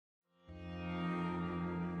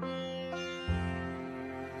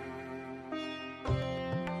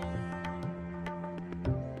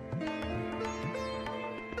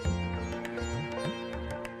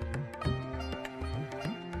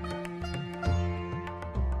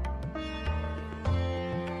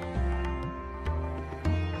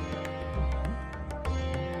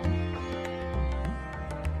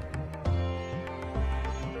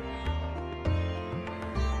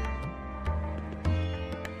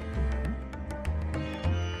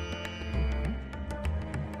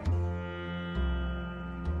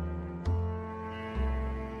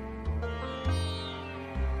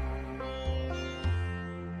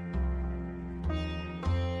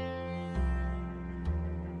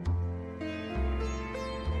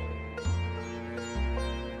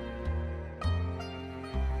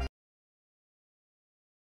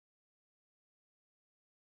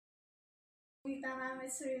Gita ma'am,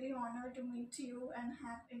 it's really honor to meet you and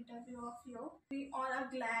have interview of you. We all are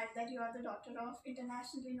glad that you are the daughter of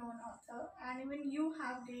internationally known author, and even you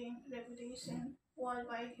have gained reputation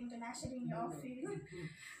worldwide, internationally in your field.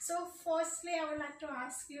 So, firstly, I would like to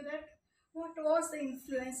ask you that what was the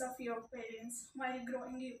influence of your parents while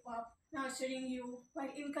growing you up, nurturing you, while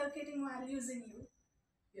inculcating values in you?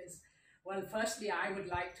 Yes. Well, firstly, I would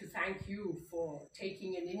like to thank you for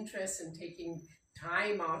taking an interest and taking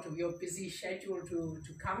time out of your busy schedule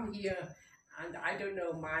to come here. And I don't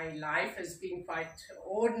know, my life has been quite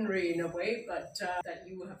ordinary in a way, but that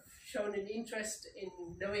you have shown an interest in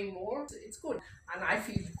knowing more, it's good. And I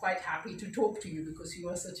feel quite happy to talk to you because you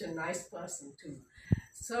are such a nice person too.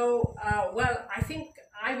 So, well, I think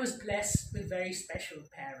I was blessed with very special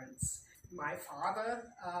parents. My father,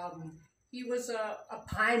 he was a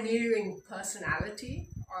pioneering personality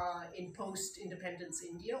in post-independence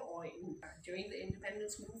India or during the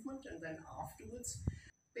independence movement and then afterwards.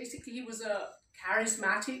 Basically, he was a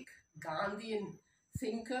charismatic Gandhian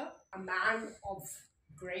thinker, a man of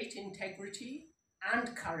great integrity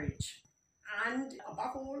and courage. And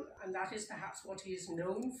above all, and that is perhaps what he is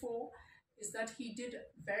known for, is that he did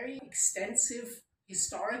very extensive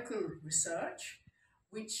historical research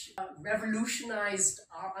which revolutionized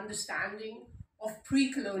our understanding of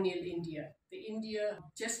pre-colonial India, the India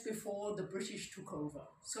just before the British took over.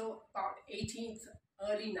 So about 18th,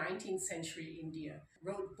 early 19th century India.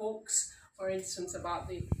 Wrote books, for instance, about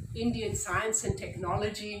the Indian science and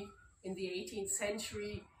technology in the 18th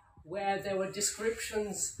century, where there were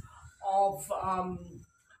descriptions of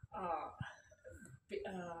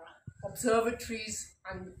observatories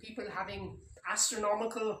and people having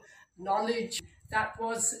astronomical knowledge that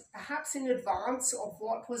was perhaps in advance of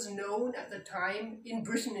what was known at the time in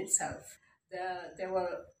Britain itself. There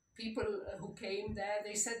were people who came there,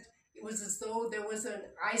 they said it was as though there was an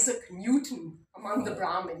Isaac Newton among the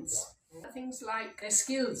Brahmins. Things like their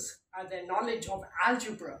skills, their knowledge of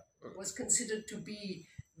algebra was considered to be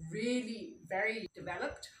really very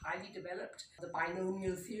developed, highly developed. The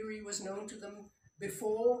binomial theory was known to them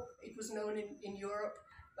before it was known in Europe.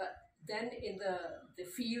 But then in the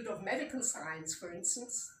field of medical science, for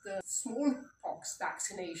instance, the smallpox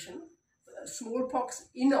vaccination, smallpox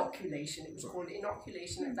inoculation, it was called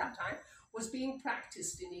inoculation at that time, was being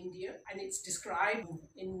practiced in India, and it's described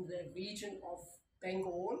in the region of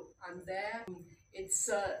Bengal, and there it's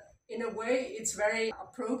in a way it's very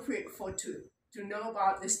appropriate to know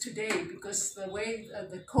about this today, because the way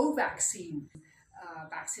the co-vaccine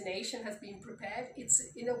vaccination has been prepared, it's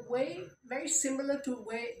in a way very similar to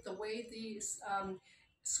the way the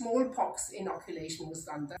smallpox inoculation was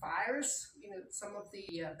done. The virus, some of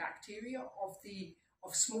the bacteria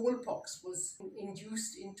of smallpox was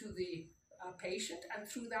induced into the patient, and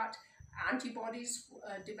through that antibodies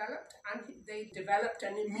developed, and they developed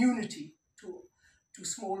an immunity to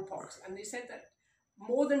smallpox. And they said that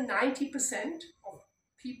more than 90% of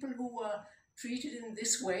people who were treated in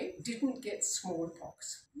this way didn't get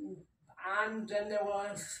smallpox. And then there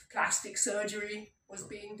was plastic surgery was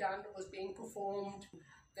being done, was being performed.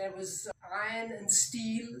 There was iron and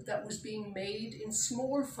steel that was being made in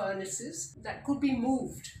small furnaces that could be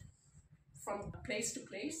moved from place to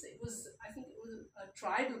place. I think it was a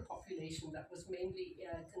tribal population that was mainly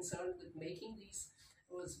concerned with making these,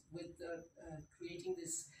 was with creating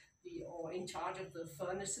this, or in charge of the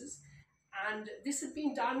furnaces. And this had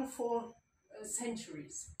been done for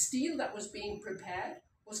centuries. Steel that was being prepared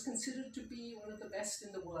was considered to be one of the best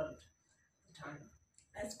in the world at the time.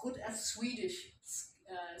 As good as Swedish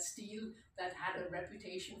steel that had a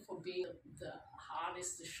reputation for being the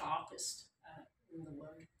hardest, the sharpest in the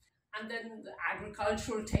world. And then the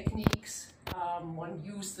agricultural techniques, one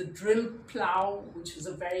used the drill plow, which was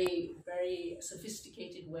a very, very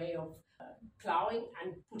sophisticated way of plowing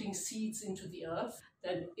and putting seeds into the earth.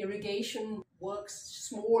 Then irrigation works,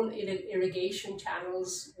 small irrigation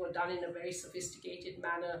channels were done in a very sophisticated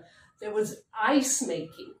manner. There was ice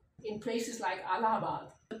making in places like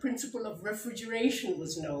Allahabad. The principle of refrigeration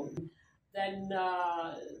was known. Then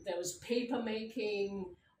there was paper making.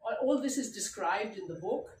 All this is described in the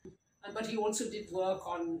book. But he also did work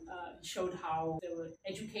on, showed how there were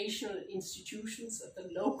educational institutions at the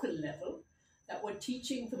local level that were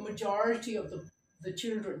teaching the majority of the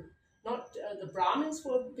children. Not the Brahmin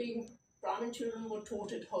children were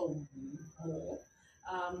taught at home more,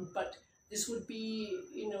 but this would be,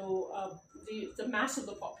 the mass of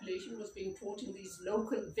the population was being taught in these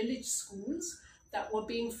local village schools that were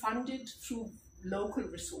being funded through local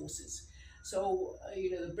resources. So,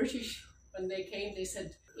 the British, when they came, they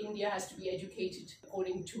said India has to be educated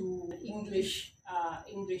according to English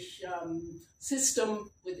system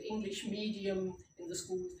with English medium in the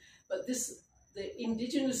schools. But the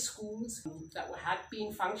indigenous schools that had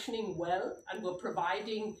been functioning well and were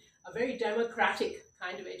providing a very democratic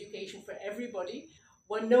kind of education for everybody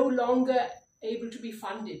were no longer able to be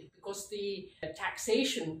funded because the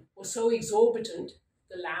taxation was so exorbitant,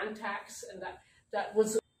 the land tax, and that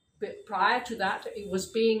was prior to that, it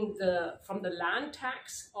was being from the land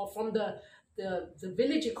tax or from the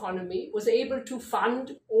village economy was able to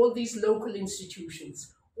fund all these local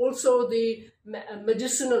institutions. Also the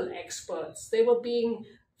medicinal experts, they were being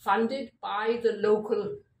funded by the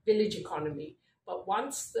local village economy. But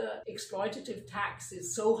once the exploitative tax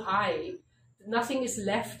is so high, nothing is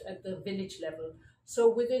left at the village level. So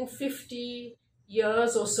within 50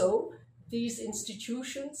 years or so, these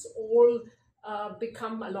institutions all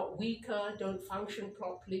become a lot weaker, don't function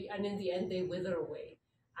properly, and in the end they wither away.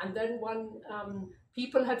 And then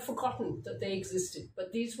people had forgotten that they existed,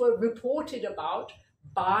 but these were reported about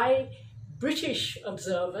by British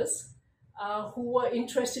observers who were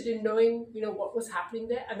interested in knowing, what was happening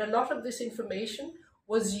there. And a lot of this information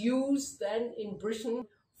was used then in Britain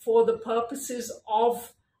for the purposes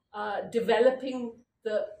of developing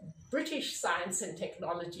the British science and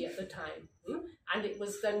technology at the time. And it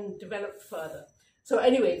was then developed further. So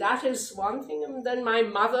anyway, that is one thing. And then my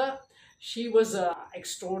mother, she was an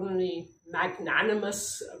extraordinarily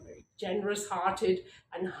magnanimous, very generous-hearted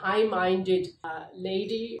and high-minded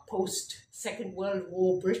lady post-Second World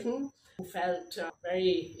War Britain, who felt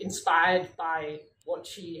very inspired by what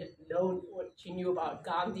she had known, what she knew about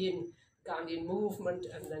Gandhian movement,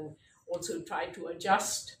 and then also tried to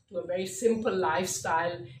adjust to a very simple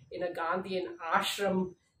lifestyle in a Gandhian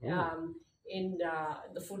ashram in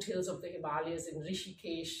the foothills of the Himalayas in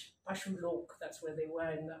Rishikesh, Pashulok, that's where they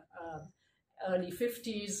were in the early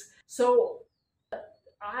 50s. So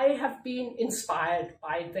I have been inspired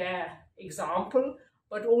by their example,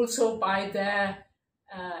 but also by their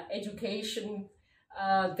education.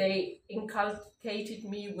 They inculcated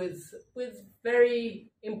me with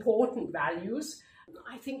very important values.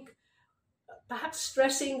 I think perhaps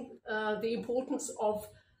stressing the importance of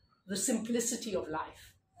the simplicity of life.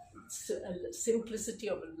 Simplicity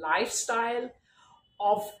of lifestyle,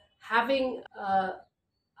 of having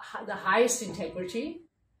the highest integrity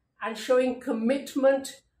and showing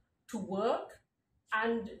commitment to work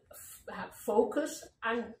and have focus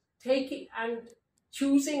and taking and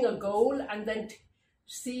choosing a goal and then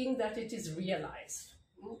seeing that it is realized.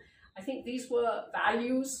 I think these were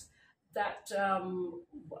values that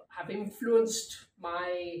have influenced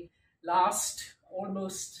my last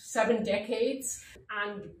almost 7 decades,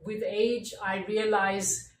 and with age I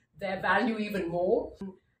realize their value even more.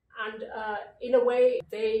 And in a way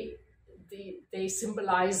they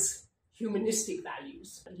symbolize humanistic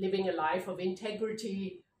values, living a life of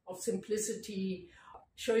integrity, of simplicity,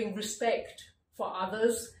 showing respect for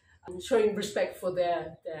others, and showing respect for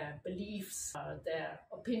their beliefs, their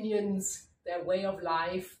opinions, their way of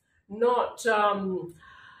life, not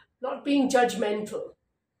being judgmental.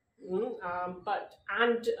 But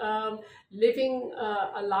living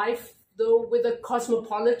a life though with a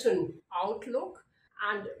cosmopolitan outlook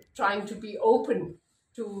and trying to be open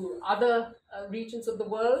to other regions of the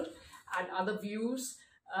world and other views,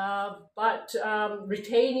 but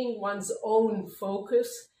retaining one's own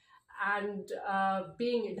focus and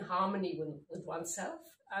being in harmony with oneself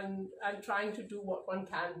and trying to do what one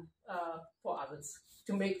can for others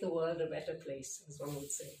to make the world a better place, as one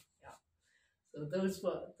would say. So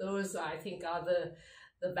those I think are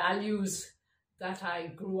the values that I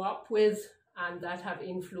grew up with and that have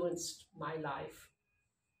influenced my life.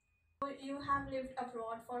 You have lived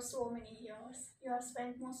abroad for so many years. You have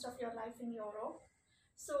spent most of your life in Europe.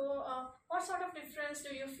 So what sort of difference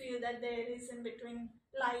do you feel that there is in between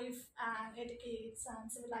life and etiquettes and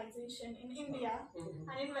civilization in India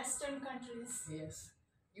and in Western countries? Yes.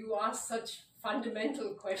 You ask such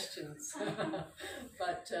fundamental questions.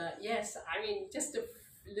 But yes, I mean, just a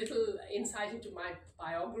little insight into my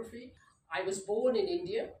biography. I was born in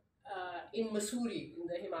India, in Mussoorie, in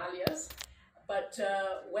the Himalayas, but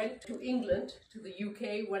went to England, to the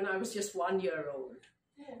UK, when I was just 1 year old.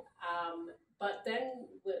 But then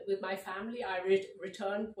with my family, I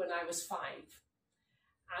returned when I was 5.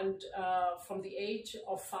 And from the age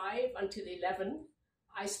of 5 until 11,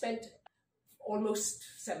 I spent almost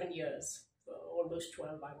 7 years, almost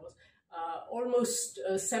 12 I was, almost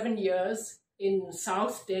 7 years in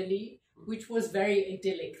South Delhi, which was very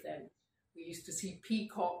idyllic then. We used to see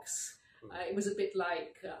peacocks. It was a bit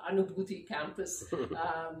like Anubhuti campus,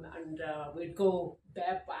 and we'd go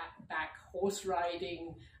bareback horse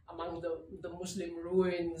riding among the Muslim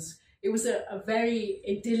ruins. It was a very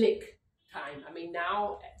idyllic time. I mean,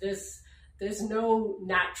 now there's no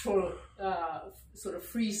natural sort of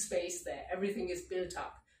free space there. Everything is built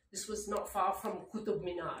up. This was not far from Qutub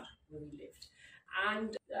Minar where we lived.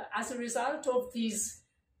 And as a result of these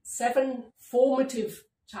 7 formative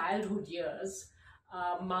childhood years,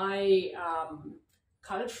 my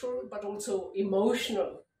cultural but also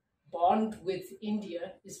emotional bond with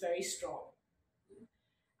India is very strong.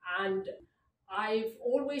 And I've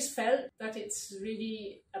always felt that it's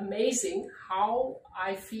really amazing how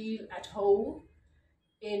I feel at home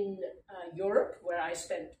in Europe, where I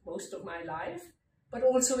spent most of my life, but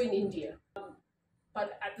also in India.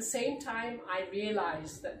 But at the same time, I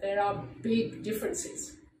realized that there are big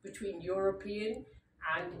differences between European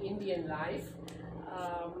and Indian life,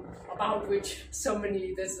 about which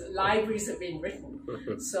there's libraries have been written.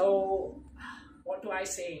 So what do I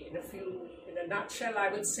say? In a nutshell, I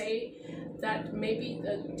would say that maybe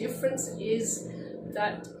the difference is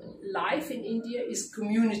that life in India is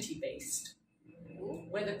community-based,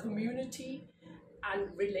 where the community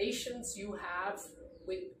and relations you have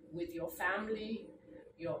with your family,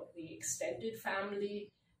 the extended family,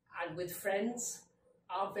 and with friends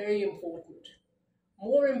are very important.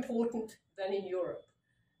 More important than in Europe.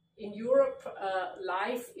 In Europe,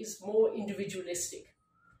 life is more individualistic.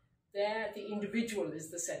 There, the individual is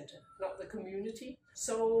the center, not the community.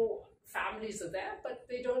 So families are there, but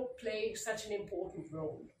they don't play such an important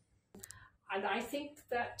role. And I think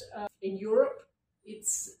that in Europe,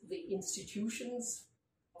 it's the institutions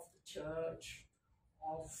of the church,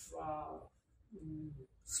 of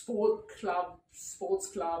sports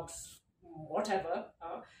clubs, whatever,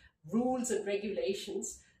 rules and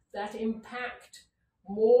regulations that impact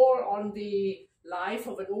more on the life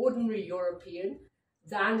of an ordinary European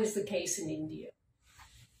than is the case in India.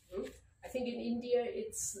 I think in India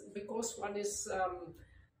it's because one is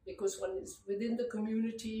within the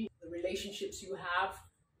community, the relationships you have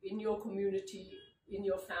in your community, in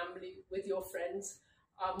your family, with your friends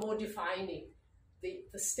are more defining.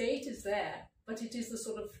 The state is there, but it is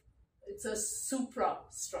it's a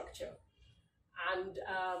suprastructure, and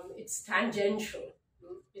it's tangential.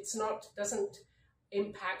 Doesn't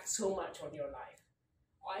impact so much on your life,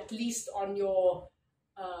 or at least on your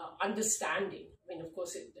understanding. I mean, of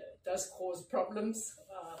course, it does cause problems,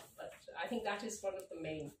 but I think that is one of the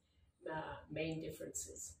main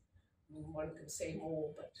differences. One could say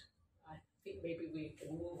more, but I think maybe we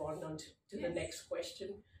can move on to the next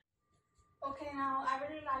question. Okay, now I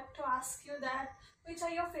would like to ask you that which are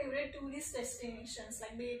your favorite tourist destinations,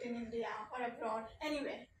 like be it in India or abroad,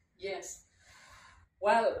 anywhere? Yes.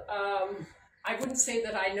 Well, I wouldn't say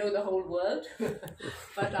that I know the whole world,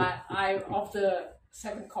 but I of the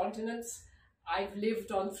 7 continents, I've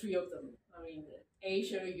lived on 3 of them. I mean,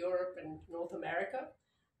 Asia, Europe, and North America.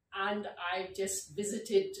 And I've just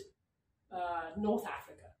visited North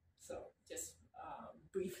Africa. So just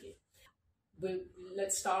briefly.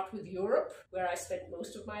 Let's start with Europe, where I spent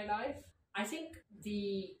most of my life. I think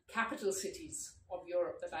the capital cities of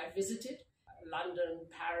Europe that I visited, London,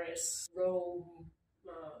 Paris, Rome,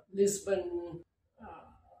 Lisbon,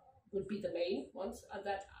 would be the main ones, and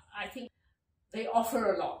that I think they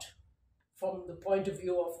offer a lot from the point of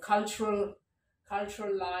view of cultural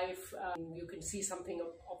life. You can see something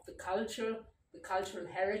of the cultural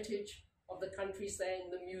heritage of the countries there in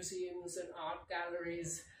the museums and art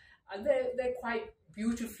galleries, and they're quite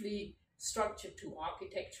beautifully structured too,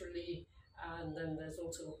 architecturally. And then there's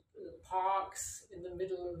also parks in the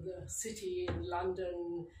middle of the city in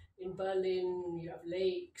London. In Berlin, you have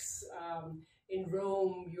lakes. In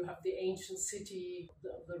Rome, you have the ancient city,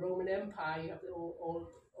 the Roman Empire. You have the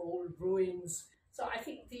old ruins. So I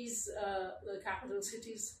think these the capital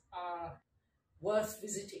cities are worth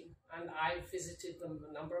visiting, and I've visited them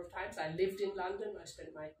a number of times. I lived in London. I spent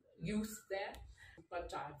my youth there,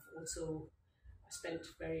 but I've also spent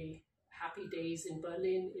very happy days in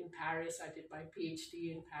Berlin, in Paris. I did my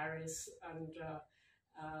PhD in Paris, and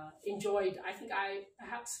enjoyed. I think I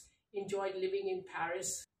perhaps enjoyed living in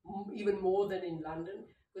Paris even more than in London,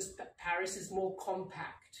 because Paris is more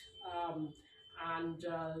compact, and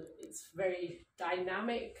it's very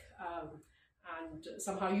dynamic, and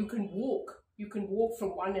somehow you can walk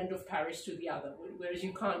from one end of Paris to the other, whereas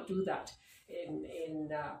you can't do that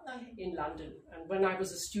in London. And when I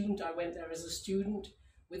was a student, I went there as a student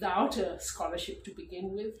without a scholarship to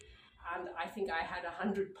begin with, and I think I had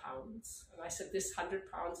 £100, and I said, this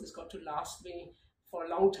 £100 has got to last me for a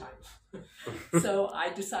long time. So I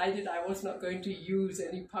decided I was not going to use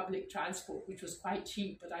any public transport, which was quite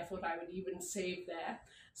cheap, but I thought I would even save there.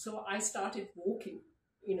 So I started walking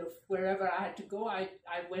wherever I had to go, I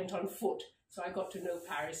went on foot. So I got to know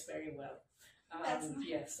Paris very well. That's nice.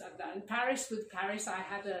 Yes, and with Paris,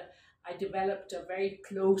 I developed a very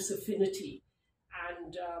close affinity.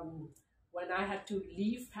 And when I had to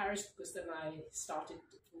leave Paris, because then I started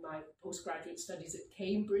my postgraduate studies at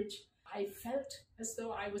Cambridge, I felt as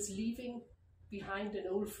though I was leaving behind an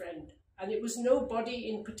old friend. And it was nobody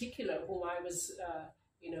in particular whom I was,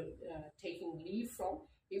 taking leave from.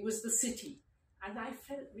 It was the city. And I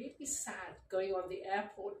felt really sad going on the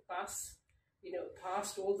airport bus,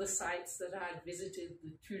 past all the sites that I had visited,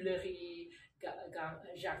 the Tuileries,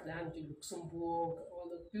 Jardin du Luxembourg, all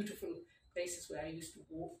the beautiful places where I used to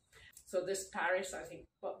walk. So this Paris, I think,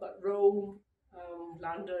 but Rome,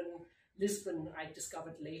 London, Lisbon, I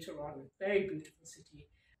discovered later on, very beautiful city.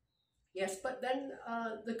 Yes, but then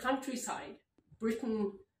the countryside,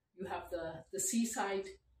 Britain, you have the seaside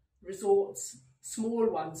resorts, small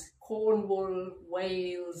ones, Cornwall,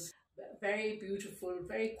 Wales, very beautiful,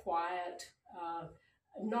 very quiet,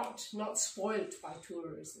 not spoilt by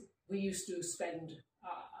tourism. We used to spend,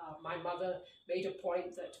 my mother made a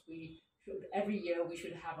point that every year we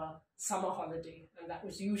should have a summer holiday, and that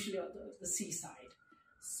was usually on the seaside.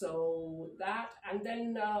 So that, and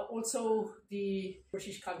then also the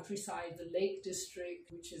British countryside, the Lake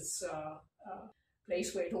District, which is a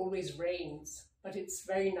place where it always rains, but it's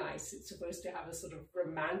very nice. It's supposed to have a sort of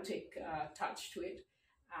romantic touch to it,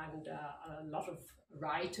 and a lot of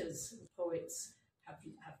writers and poets have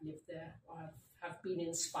lived there, or have been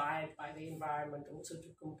inspired by the environment also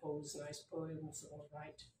to compose nice poems or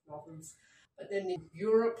write novels. But then in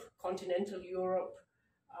Europe, continental Europe,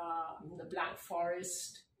 the Black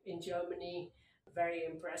Forest in Germany, very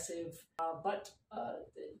impressive. But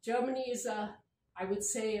Germany is I would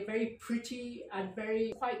say, a very pretty and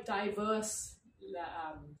very quite diverse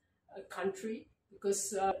country,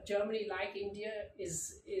 because Germany, like India,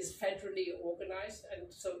 is federally organized,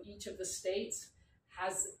 and so each of the states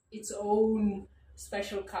has its own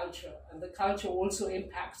special culture, and the culture also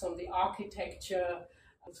impacts on the architecture,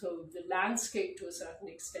 also the landscape to a certain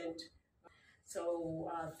extent. So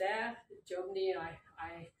there, Germany,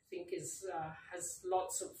 I think has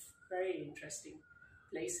lots of very interesting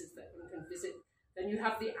places that one can visit. Then you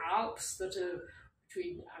have the Alps that are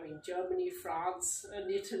between, Germany, France,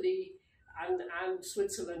 and Italy, and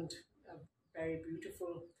Switzerland, very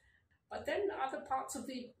beautiful. But then other parts of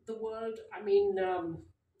the world, I've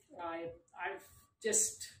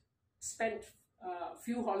just spent a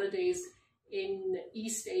few holidays in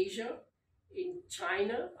East Asia, in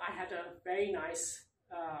China. I had a very nice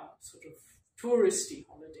sort of touristy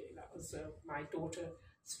holiday. That was my daughter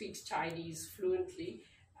speaks Chinese fluently,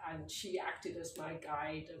 and she acted as my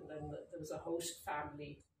guide. And then there was a host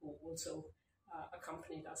family who also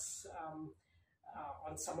accompanied us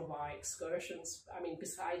on some of our excursions.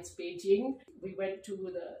 Besides Beijing, we went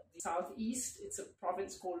to the southeast. It's a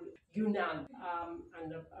province called Yunnan,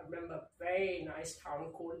 and I remember a very nice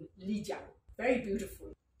town called Lijiang. Very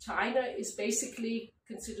beautiful. China is basically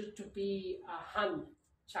considered to be Han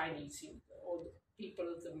Chinese, all the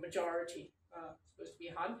people, the majority supposed to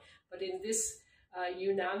be Han. But in this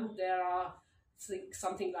Yunnan, there are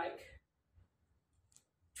something like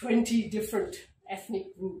 20 different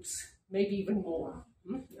ethnic groups, maybe even more.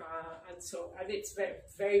 And it's very,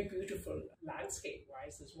 very beautiful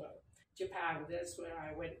landscape-wise as well. Japan, that's where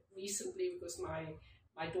I went recently, because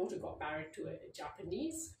my daughter got married to a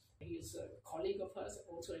Japanese. He's a colleague of hers,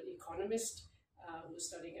 also an economist who was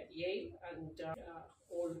studying at Yale, and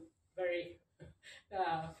all very,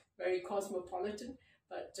 very cosmopolitan.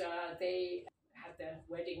 But they had their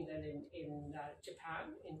wedding then in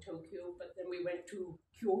Japan, in Tokyo. But then we went to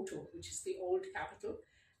Kyoto, which is the old capital.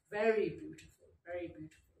 Very beautiful, very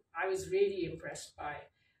beautiful. I was really impressed by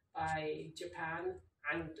Japan,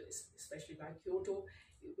 and especially by Kyoto,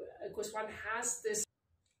 because one has this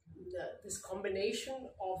combination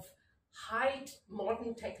of high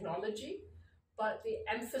modern technology, but the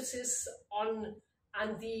emphasis on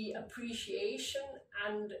and the appreciation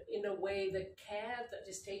and, in a way, the care that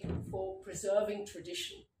is taken for preserving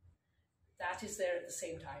tradition. That is there at the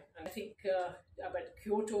same time. And I think but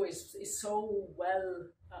Kyoto is so well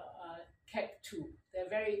kept too. They're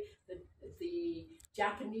the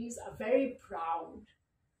Japanese are very proud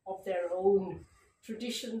of their own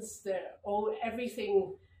traditions, their own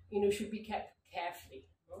everything, should be kept carefully.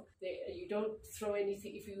 You don't throw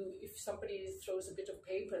anything. If somebody throws a bit of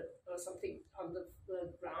paper or something on the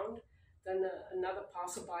ground, then another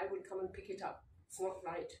passerby will come and pick it up. It's not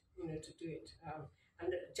right, to do it.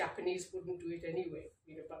 And the Japanese wouldn't do it anyway,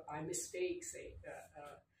 but by mistake, say.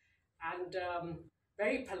 And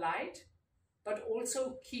very polite, but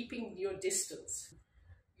also keeping your distance.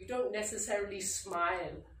 you don't necessarily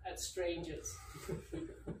smile at strangers.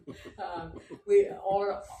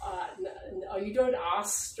 Or you don't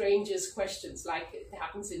ask strangers questions like it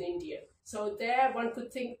happens in India. So there one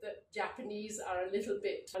could think that Japanese are a little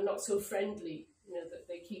bit not so friendly, that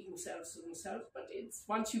they keep themselves to themselves. But it's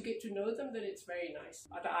once you get to know them, then it's very nice.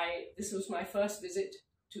 But this was my first visit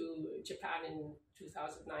to Japan in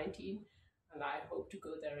 2019, and I hope to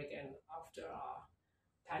go there again after our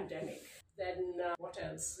pandemic. Then what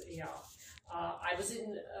else? I was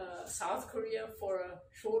in South Korea for a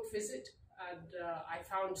short visit, and I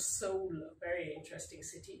found Seoul a very interesting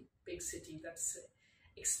city, big city that's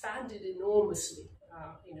expanded enormously.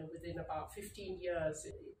 Within about 15 years,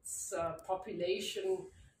 its population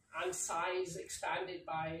and size expanded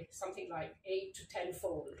by something like 8 to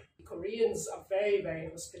 10-fold. The Koreans are very, very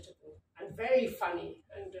hospitable and very funny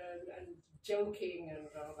and joking and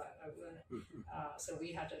all that. So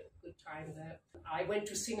we had a good time there. I went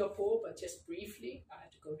to Singapore, but just briefly. I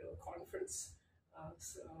had to go to a conference.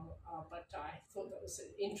 But I thought that was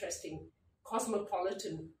an interesting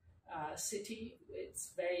cosmopolitan city.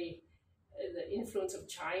 It's very, the influence of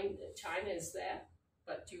China is there,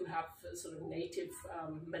 but you have sort of native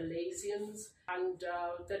Malaysians and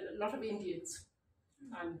then a lot of Indians.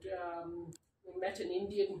 And we met an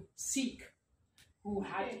Indian Sikh who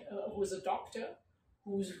was a doctor,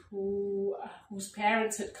 whose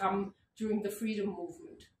parents had come during the freedom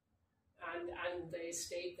movement, and they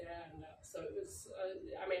stayed there, and so it was.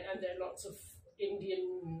 And there are lots of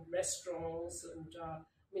Indian restaurants, and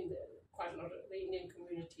quite a lot of the Indian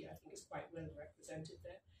community, I think, is quite well represented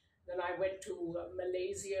there. Then I went to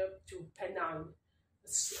Malaysia, to Penang,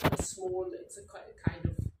 it's a kind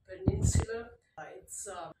of peninsula. It's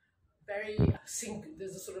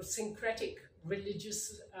there's a sort of syncretic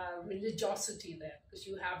religiosity there, because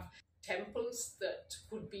you have temples that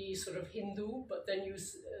could be sort of Hindu, but then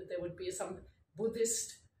there would be some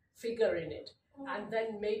Buddhist figure in it, and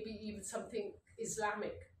then maybe even something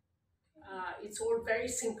Islamic. It's all very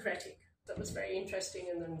syncretic. That was very interesting.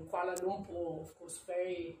 And then Kuala Lumpur, of course,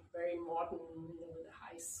 very, very modern, with the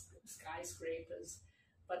high skyscrapers.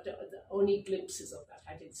 But the only glimpses of that.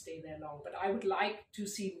 I didn't stay there long. But I would like to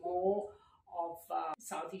see more of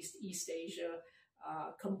East Asia,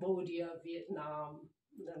 Cambodia, Vietnam,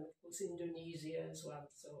 and then of course Indonesia as well.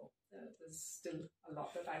 So there's still a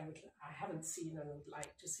lot that I haven't seen and would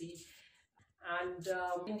like to see. And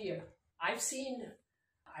India, I've seen,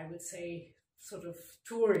 I would say, sort of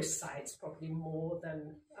tourist sites probably more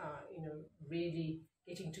than really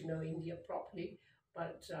getting to know India properly.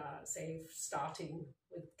 But say starting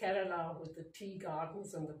with Kerala, with the tea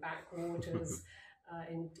gardens and the backwaters,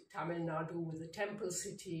 in Tamil Nadu with the temple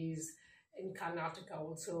cities, in Karnataka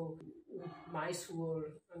also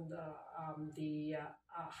Mysore and the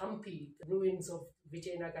Hampi, the ruins of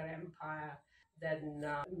Vijayanagara Empire, then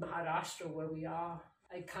Maharashtra where we are.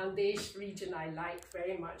 Khandesh region I like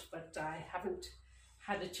very much, but I haven't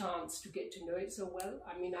had a chance to get to know it so well.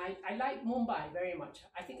 I like Mumbai very much.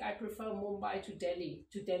 I think I prefer Mumbai to Delhi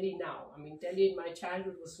now. Delhi in my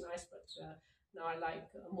childhood was nice, but now I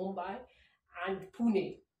like Mumbai and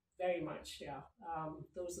Pune very much. Yeah,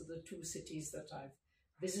 those are the two cities that I've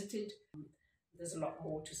visited. There's a lot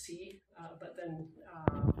more to see, but then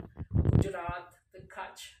Gujarat, the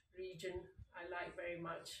Kutch region, I like very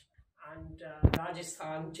much, and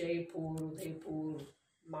Rajasthan, Jaipur, Udaipur,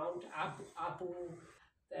 Mount Abu,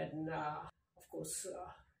 then of course,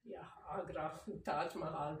 Agra, Taj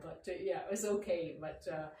Mahal, but it was okay, but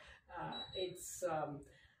it's,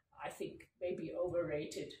 I think, maybe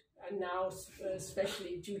overrated. And now,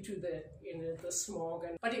 especially due to the smog,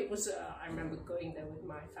 but it was, I remember going there with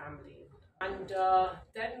my family. And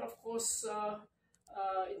then, of course,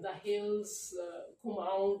 in the hills,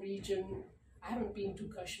 Kumaon region, I haven't been to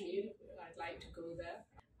Kashmir. I'd like to go there.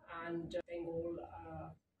 And Bengal,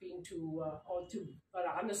 been to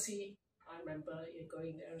Varanasi. I remember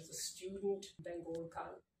going there as a student. Bengal,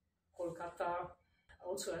 Kolkata,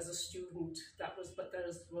 also as a student. But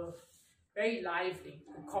those were very lively.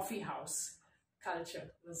 The coffee house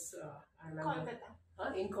culture was, I remember.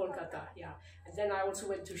 In Kolkata, yeah. And then I also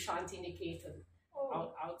went to Shantiniketan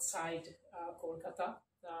outside Kolkata.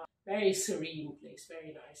 Very serene place,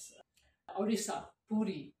 very nice. Orissa,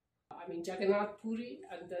 Puri. Jagannath Puri,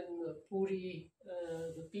 and then Puri,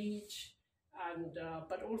 the beach, and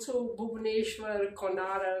but also Bhubaneswar,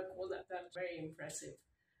 Konarak, all that. That's very impressive.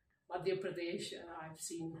 Madhya Pradesh, I've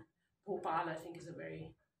seen Bhopal. I think is a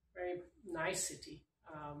very, very nice city,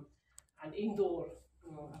 and Indore. I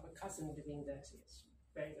have a cousin living there, so it's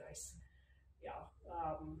very nice. Yeah,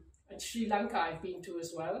 and Sri Lanka I've been to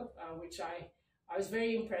as well, which I was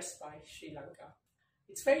very impressed by Sri Lanka.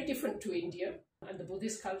 It's very different to India, and the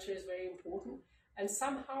Buddhist culture is very important. And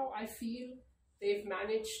somehow I feel they've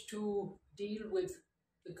managed to deal with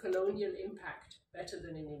the colonial impact better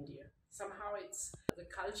than in India. Somehow the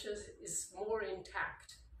culture is more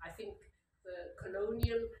intact. I think the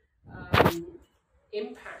colonial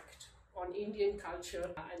impact on Indian culture,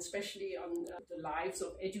 and especially on the lives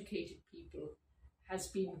of educated people, has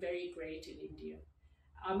been very great in India.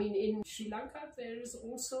 I mean, in Sri Lanka, there is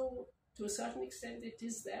also, to a certain extent, it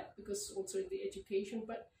is there, because also in the education,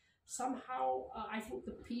 but somehow I think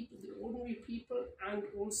the people, the ordinary people, and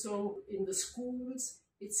also in the schools,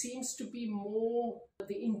 it seems to be more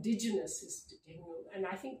the indigenous is taking over. And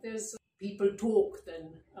I think there's people talk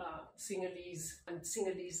than Sinhalese, and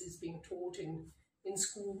Sinhalese is being taught in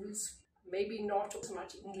schools, maybe not as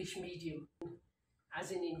much English medium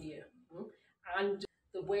as in India. And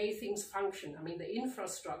the way things function, I mean, the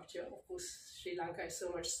infrastructure, of course, Sri Lanka is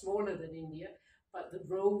so much smaller than India, but the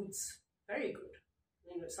roads, very good.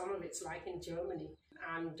 You know, some of it's like in Germany,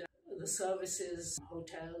 and the services,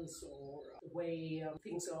 hotels, or the way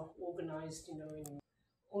things are organized, you know, in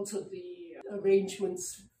also the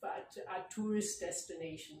arrangements at tourist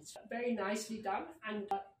destinations. Very nicely done, and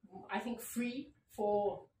I think free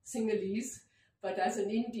for Sinhalese, but as an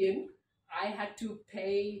Indian, I had to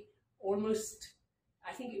pay almost,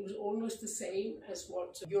 I think it was almost the same as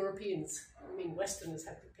what Europeans, I mean Westerners,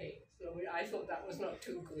 had to pay. So I thought that was not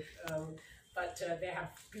too good. But they have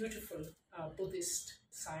beautiful Buddhist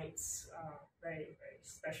sites, very, very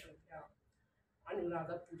special. Yeah.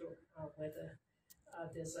 Anuradhapura, where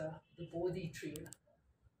there's the Bodhi tree,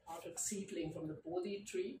 part of seedling from the Bodhi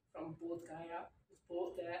tree from Bodh Gaya, is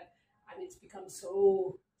brought there, and it's become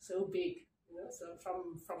so big. You know, so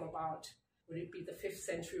from about, would it be the 5th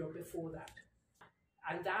century or before that?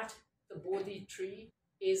 And that, the Bodhi tree,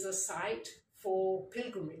 is a site for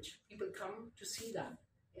pilgrimage. People come to see that,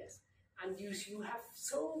 yes. And you have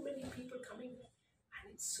so many people coming there,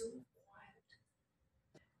 and it's so quiet.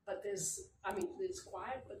 But there's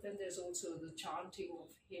quiet, but then there's also the chanting of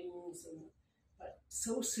hymns, but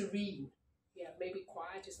so serene. Yeah, maybe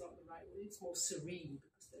quiet is not the right word, it's more serene,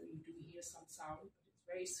 because then you do hear some sound, but it's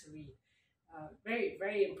very serene. Very,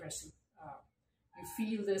 very impressive. You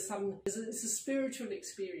feel it's a spiritual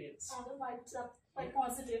experience. All the vibes are quite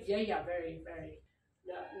positive. Yeah, very, very.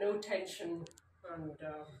 No tension, and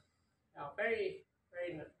very,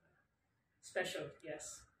 very special,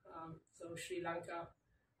 yes. So Sri Lanka,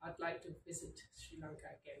 I'd like to visit Sri Lanka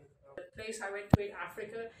again. The place I went to in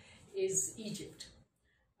Africa is Egypt.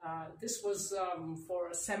 This was for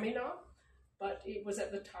a seminar, but it was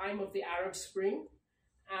at the time of the Arab Spring.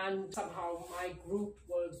 And somehow my group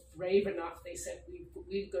was brave enough. They said,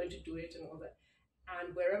 we're going to do it and all that.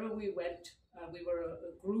 And wherever we went, we were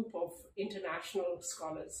a group of international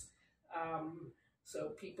scholars.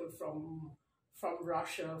 So people from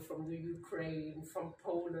Russia, from the Ukraine, from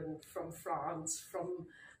Poland, from France,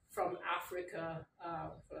 from Africa,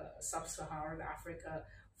 sub-Saharan Africa,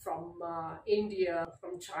 from India,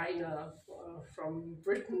 from China, from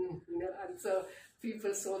Britain, you know, and so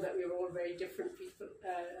people saw that we were all very different people,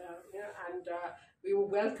 you know, and we were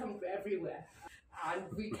welcomed everywhere. And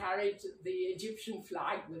we carried the Egyptian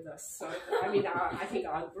flag with us. So I mean, I think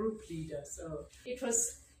our group leader. So it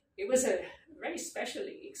was a very special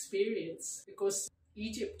experience, because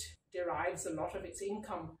Egypt derives a lot of its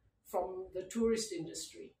income from the tourist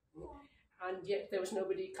industry, and yet there was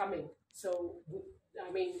nobody coming. So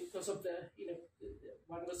I mean, because of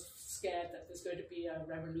one was scared that there's going to be a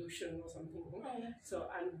revolution or something. So,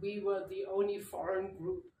 and we were the only foreign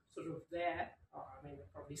group sort of there. I mean,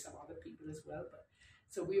 probably some other people as well, but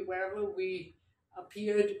so wherever we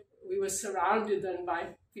appeared, we were surrounded then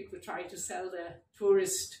by people trying to sell their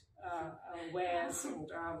tourist wares, and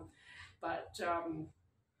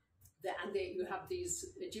you have these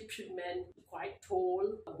Egyptian men, quite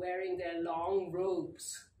tall, wearing their long robes,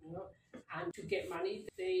 you know, and to get money,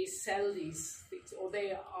 they sell these things, or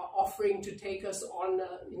they are offering to take us on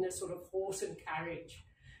in a sort of horse and carriage.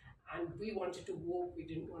 And we wanted to walk, we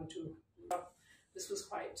didn't want to. This was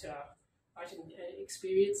quite an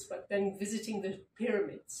experience, but then visiting the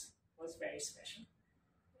pyramids was very special.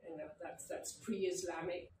 You know, that's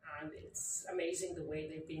pre-Islamic, and it's amazing the way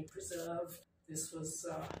they've been preserved. This was,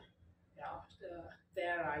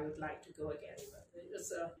 there I would like to go again. But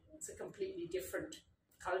it's a completely different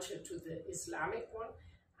culture to the Islamic one,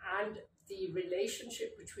 and the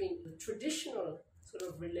relationship between the traditional sort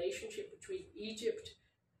of relationship between Egypt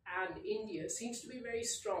and India seems to be very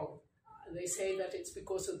strong. They say that it's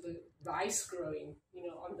because of the rice growing, you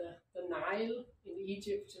know, on the Nile in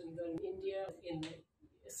Egypt, and then India in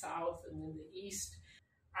the south and in the east.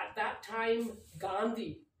 At that time,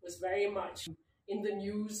 Gandhi was very much in the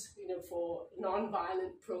news, for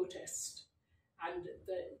non-violent protest. And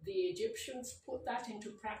the Egyptians put that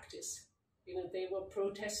into practice. They were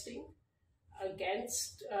protesting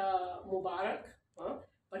against Mubarak,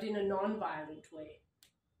 but in a non-violent way.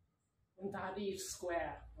 In Tahrir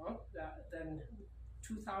Square, then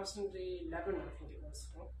 2011, I think it was.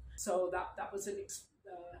 So that was a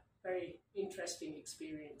very interesting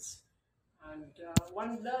experience. And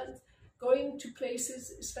one learned going to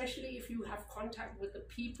places, especially if you have contact with the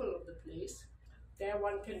people of the place, there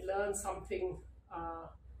one can learn something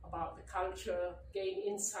about the culture, gain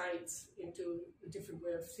insights into a different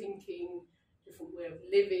way of thinking, different way of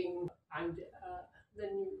living, and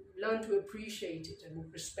then learn to appreciate it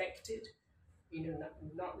and respect it,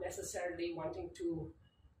 not necessarily wanting to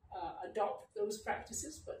adopt those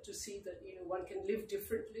practices, but to see that one can live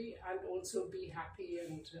differently and also be happy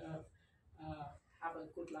and have a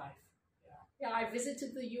good life. Yeah, I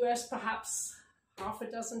visited the US perhaps half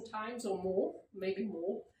a dozen times or more, maybe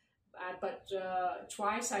more, but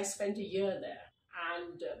twice I spent a year there,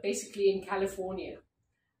 and basically in California.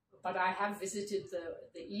 But I have visited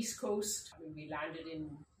the East Coast. I mean, we landed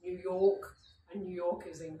in New York, and New York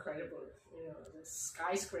is incredible. The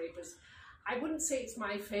skyscrapers. I wouldn't say it's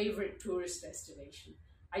my favorite tourist destination.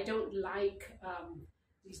 I don't like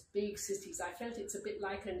these big cities. I felt it's a bit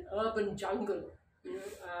like an urban jungle,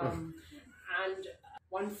 and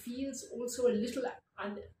one feels also a little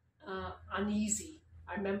uneasy.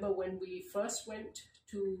 I remember when we first went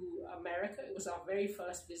to America, it was our very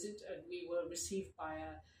first visit, and we were received by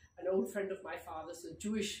an old friend of my father's, a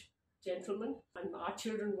Jewish gentleman, and our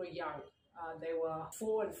children were young. They were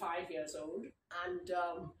 4 and 5 years old, and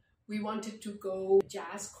we wanted to go to a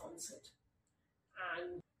jazz concert.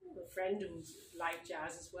 And a friend who liked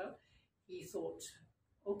jazz as well, he thought,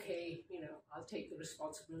 okay, I'll take the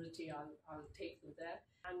responsibility, I'll take them there.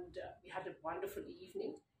 And we had a wonderful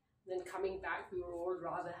evening. Then coming back, we were all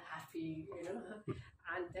rather happy,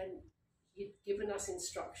 and then he'd given us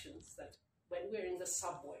instructions that when we're in the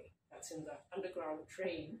subway, that's in the underground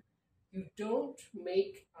train, you don't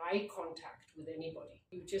make eye contact with anybody.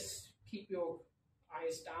 You just keep your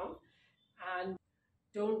eyes down and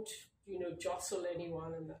don't, jostle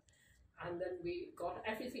anyone. And then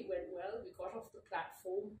everything went well. We got off the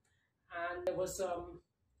platform, and there was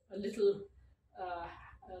a little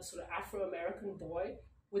sort of Afro-American boy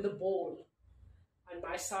with a ball. And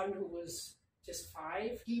my son, who was just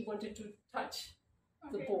 5, he wanted to touch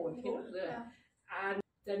the ball, and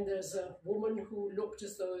then there's a woman who looked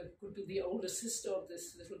as though it could be the older sister of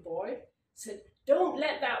this little boy, said, "Don't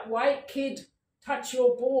let that white kid touch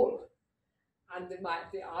your ball." And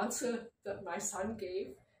the answer that my son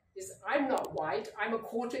gave is, "I'm not white, I'm a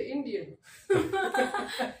quarter Indian."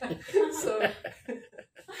 So,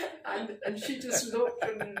 and she just looked,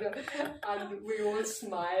 and we all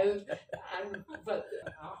smiled. But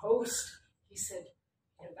our host, he said,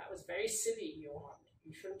 "That was very silly, Johan.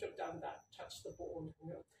 You shouldn't have done that, touch the ball.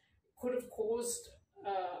 It could have caused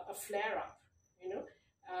a flare-up,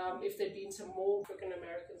 if there'd been some more African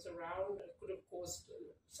Americans around, it could have caused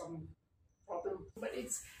some problem." But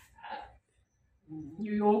it's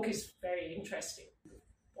New York is very interesting.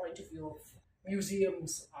 Point of view of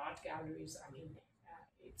museums, art galleries. I mean,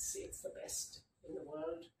 it's the best in the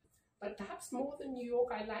world. But perhaps more than New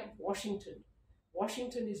York, I like Washington.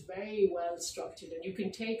 Washington is very well structured, and you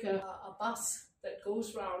can take a bus that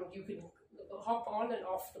goes round. You can hop on and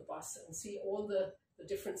off the bus and see all the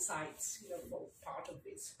different sites. Part of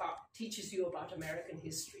it teaches you about American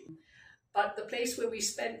history. But the place where we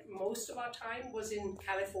spent most of our time was in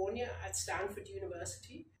California at Stanford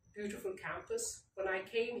University. Beautiful campus. When I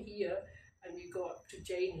came here and we go up to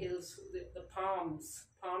Jane Hills, the palm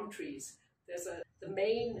trees, the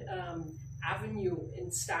main avenue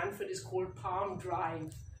in Stanford is called Palm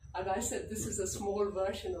Drive. And I said, this is a small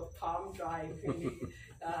version of Palm Drive, really.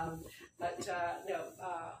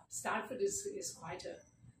 Stanford is quite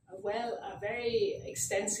a very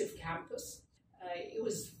extensive campus. It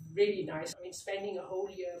was really nice. I mean, spending a whole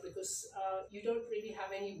year, because you don't really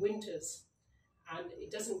have any winters, and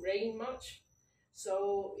it doesn't rain much.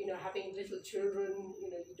 So, having little children,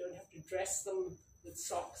 you don't have to dress them with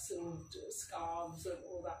socks and scarves and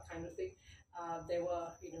all that kind of thing. They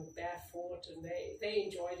were, barefoot, and they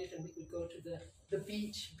enjoyed it, and we could go to the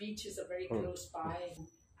beach. Beaches are very close by,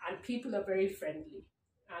 and people are very friendly.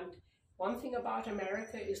 And one thing about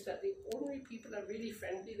America is that the ordinary people are really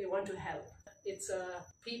friendly. They want to help. It's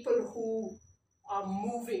people who are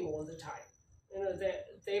moving all the time.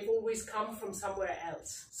 They've always come from somewhere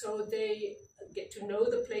else. So they get to know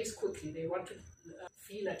the place quickly. They want to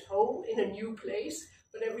feel at home in a new place,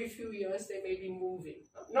 but but every few years they may be moving.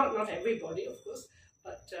 Not everybody, of course,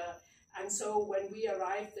 but and so when we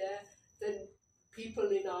arrived there, then people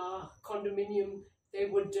in our condominium, they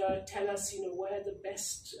would tell us, where the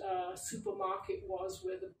best supermarket was,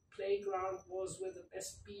 where the playground was, where the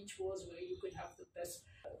best beach was, where you could have the best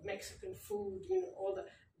Mexican food,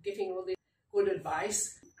 giving all the good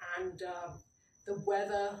advice. And the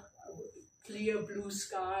weather, clear blue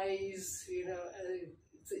skies,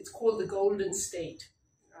 it's called the Golden State,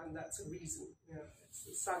 and that's a reason.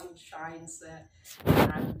 The sun shines there,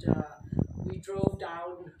 and we drove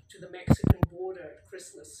down to the Mexican border at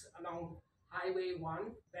Christmas along Highway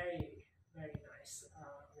 1. Very, very nice.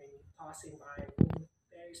 Passing by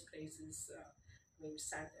various places.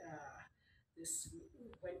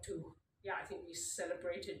 I think we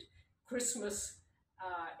celebrated Christmas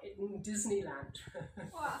in Disneyland.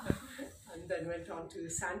 Wow. And then went on to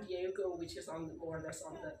San Diego, which is more or less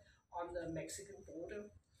on the Mexican border.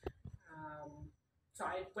 So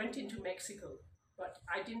I went into Mexico, but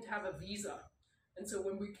I didn't have a visa. And so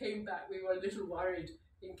when we came back, we were a little worried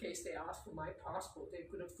in case they asked for my passport. They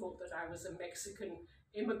could have thought that I was a Mexican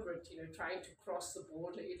immigrant, trying to cross the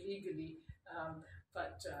border illegally.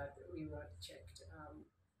 But we weren't checked.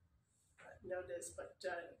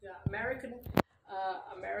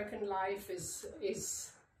 American life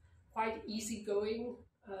is quite easygoing.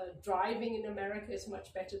 Driving in America is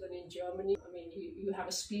much better than in Germany. You have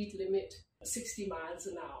a speed limit 60 miles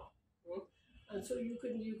an hour, and so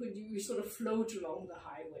you sort of float along the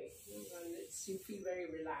highway, and you feel very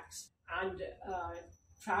relaxed. And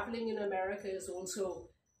traveling in America is also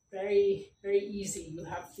very, very easy. You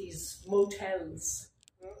have these motels.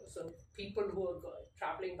 So people who are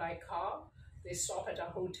traveling by car, they stop at a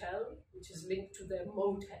hotel which is linked to their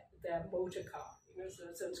motor car.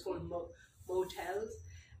 So it's called motels,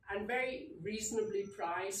 and very reasonably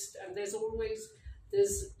priced. And there's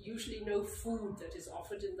usually no food that is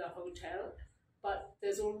offered in the hotel, but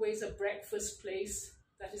there's always a breakfast place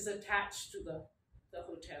that is attached to the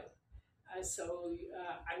hotel.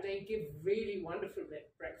 And they give really wonderful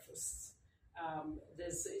breakfasts.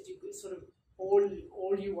 There's sort of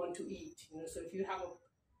all you want to eat. So if you have a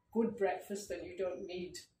good breakfast, then you don't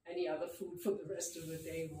need any other food for the rest of the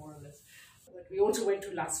day, more or less. But we also went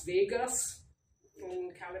to Las Vegas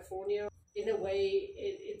in California. In a way,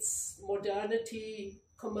 it's modernity,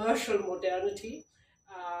 commercial modernity,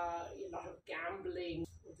 a lot of gambling,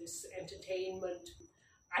 this entertainment.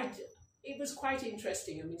 It was quite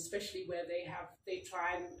interesting. Especially where they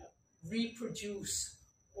try and reproduce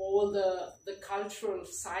all the cultural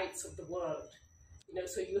sites of the world.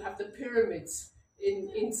 So you have the pyramids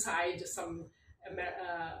inside some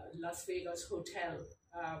Las Vegas hotel,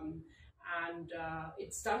 and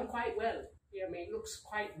it's done quite well. It looks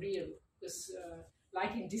quite real. Because,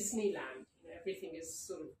 like in Disneyland, everything is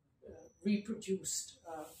sort of reproduced,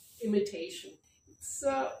 imitation.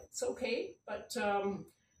 It's okay, but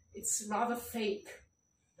it's rather fake,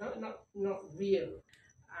 not real.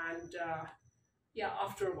 And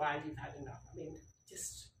after a while, you've had enough.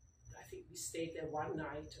 I think we stayed there one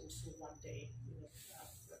night and so one day.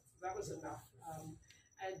 That was enough.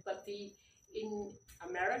 But in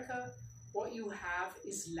America, what you have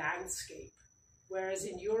is landscape. Whereas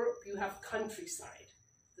in Europe, you have countryside.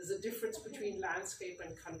 There's a difference between landscape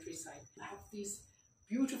and countryside. You have these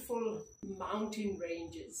beautiful mountain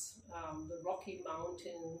ranges, the Rocky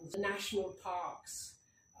Mountains, the national parks,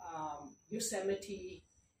 Yosemite.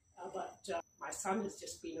 But my son has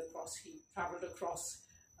just been across, he traveled across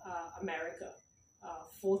America,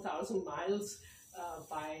 4,000 miles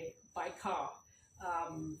by car.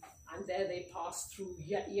 And there they passed through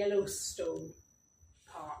Yellowstone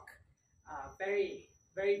Park. Very,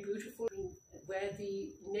 very beautiful, where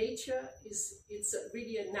the nature it's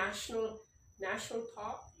really a national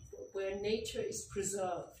park where nature is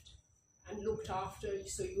preserved and looked after.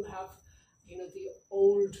 So you have, the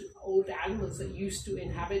old animals that used to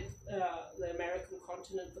inhabit the American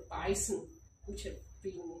continent, the bison, which have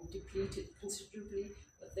been depleted considerably,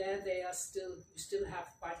 but there they are still. You still have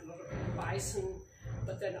quite a lot of bison,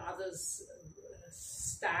 but then others,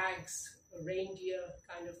 stags, reindeer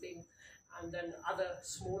kind of thing. And then other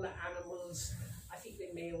smaller animals. I think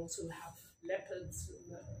they may also have leopards.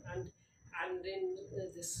 And in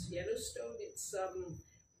this Yellowstone,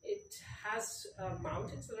 it has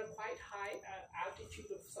mountains that are quite high, altitude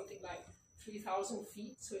of something like 3,000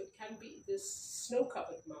 feet. So it can be this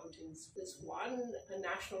snow-covered mountains. There's a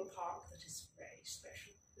national park that is very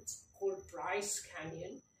special. It's called Bryce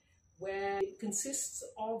Canyon, where it consists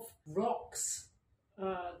of rocks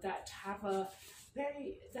that have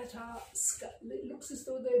it looks as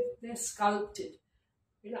though they're sculpted,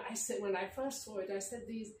 I said, when I first saw it, I said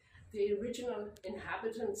the original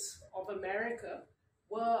inhabitants of America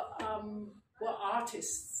were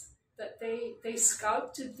artists, that they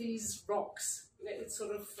sculpted these rocks. It's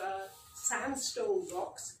sort of sandstone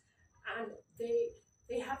rocks, and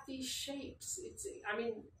they have these shapes.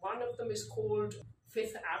 One of them is called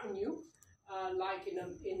Fifth Avenue, like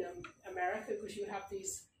in America, because you have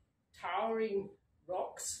these towering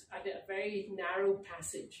rocks and a very narrow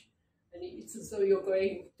passage, and it's as though you're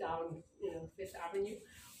going down, Fifth Avenue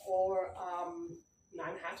or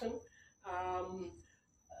Manhattan.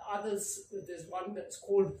 Others, there's one that's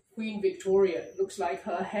called Queen Victoria. It looks like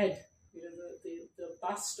her head, the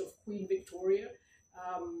bust of Queen Victoria.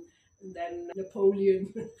 And then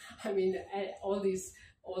Napoleon. All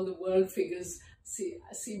the world figures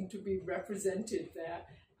seem to be represented there.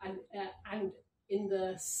 And in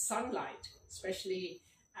the sunlight, especially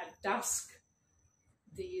at dusk,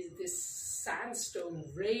 this sandstone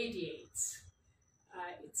radiates.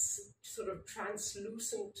 It's sort of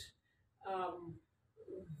translucent,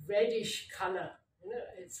 reddish color.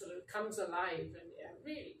 It sort of comes alive and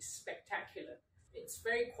really spectacular. It's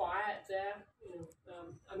very quiet there.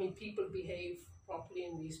 People behave properly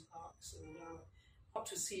in these parks, and hard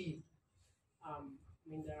to see.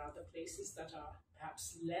 There are other places that are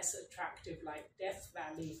perhaps less attractive, like Death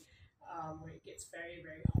Valley, where it gets very,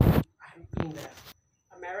 very hot. I haven't been there.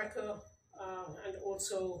 America, and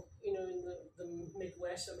also, in the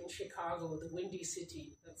Midwest, Chicago, the Windy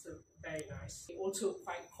City, that's very nice. Also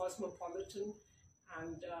quite cosmopolitan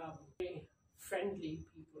and very friendly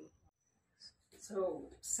people. So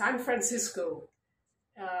San Francisco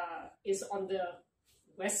is on the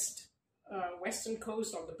western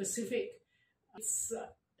coast of the Pacific. It's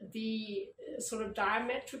the sort of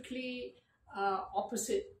diametrically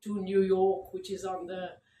opposite to New York, which is on the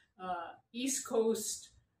East Coast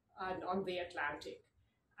and on the Atlantic.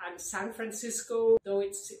 And San Francisco, though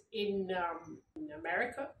it's in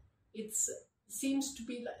America, seems to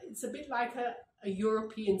be, it's a bit like a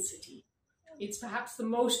European city. It's perhaps the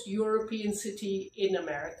most European city in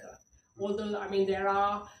America. Although, there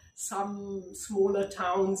are some smaller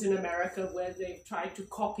towns in America where they've tried to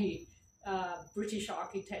copy British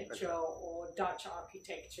architecture or Dutch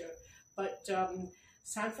architecture. But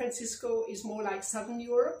San Francisco is more like Southern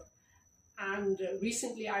Europe. And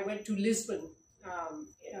recently I went to Lisbon,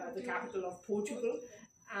 the capital of Portugal,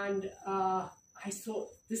 and I thought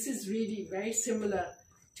this is really very similar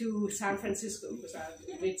to San Francisco, because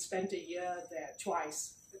we'd spent a year there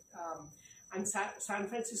twice. And San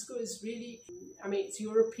Francisco is really, it's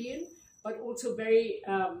European, but also very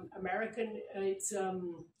American. It's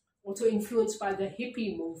also influenced by the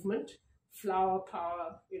hippie movement, flower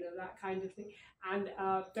power, that kind of thing, and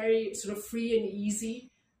very sort of free and easy.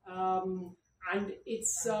 And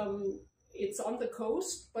it's on the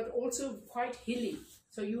coast, but also quite hilly.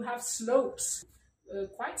 So you have slopes,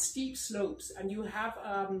 quite steep slopes, and you have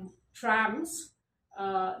trams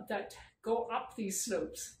that go up these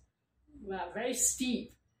slopes, very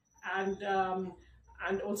steep,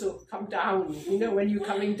 and also come down. When you're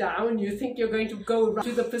coming down, you think you're going to go right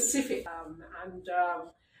to the Pacific,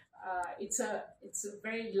 it's a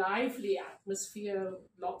very lively atmosphere.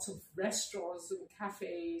 Lots of restaurants and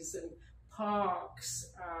cafes and parks,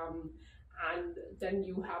 and then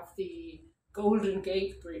you have the Golden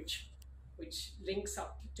Gate Bridge, which links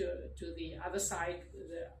up to the other side,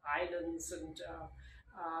 the islands, and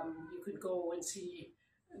you could go and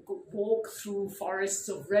walk through forests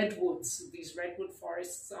of redwoods. These redwood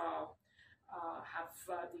forests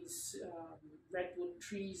have these redwood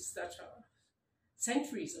trees that are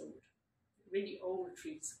centuries old, really old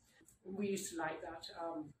trees. We used to like that,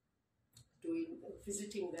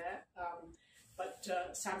 visiting there. But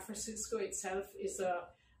San Francisco itself is a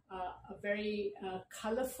very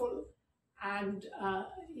colorful, and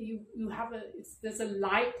you have there's a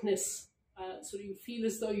lightness, so you feel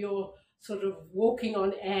as though you're sort of walking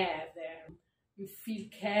on air there. You feel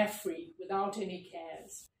carefree without any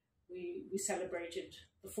cares. We celebrated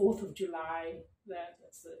the 4th of July there.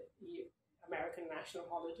 That's the American national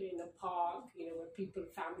holiday, in a park, where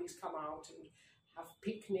families come out and have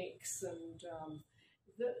picnics, and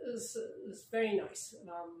it's very nice.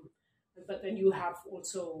 But then you have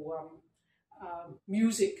also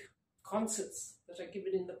music concerts that are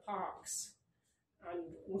given in the parks,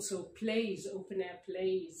 and also plays, open air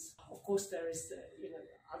plays. Of course, there is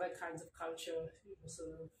other kinds of culture, sort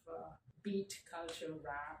of beat culture,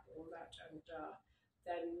 rap, all that, and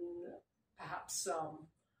then perhaps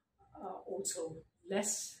also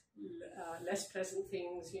less pleasant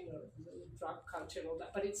things, drug culture and all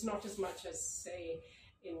that. But it's not as much as, say,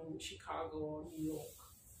 in Chicago or New York.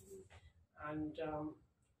 And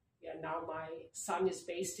Yeah, now my son is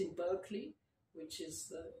based in Berkeley, which is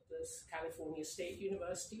the California State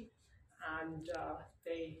University, and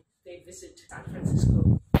they visit San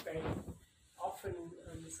Francisco very often,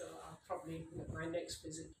 and so probably my next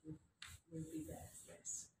visit will be there.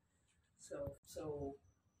 Yes. So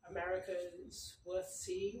America is worth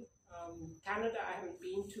seeing. Canada, I haven't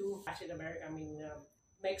been to. Latin America, I mean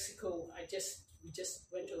Mexico. We just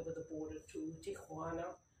went over the border to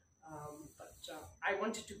Tijuana, but I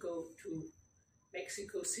wanted to go to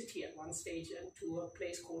Mexico City at one stage and to a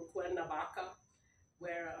place called Cuernavaca,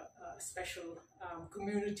 where a special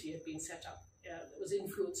community had been set up that was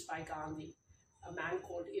influenced by Gandhi. A man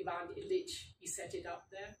called Ivan Illich, he set it up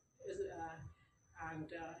there. And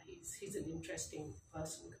he's an interesting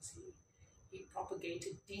person because he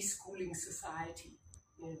propagated deschooling society,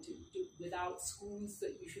 without schools,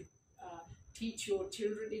 that you should teach your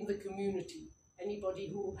children in the community. Anybody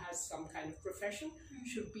who has some kind of profession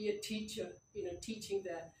should be a teacher, teaching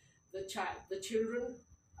the children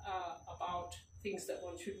about things that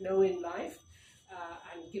one should know in life,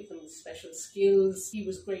 and give them special skills. He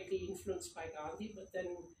was greatly influenced by Gandhi, but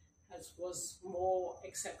then was more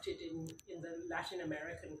accepted in the Latin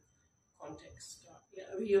American context.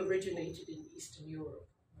 He originated in Eastern Europe.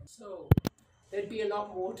 So there'd be a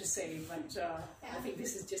lot more to say, but I think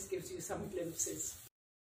this just gives you some glimpses.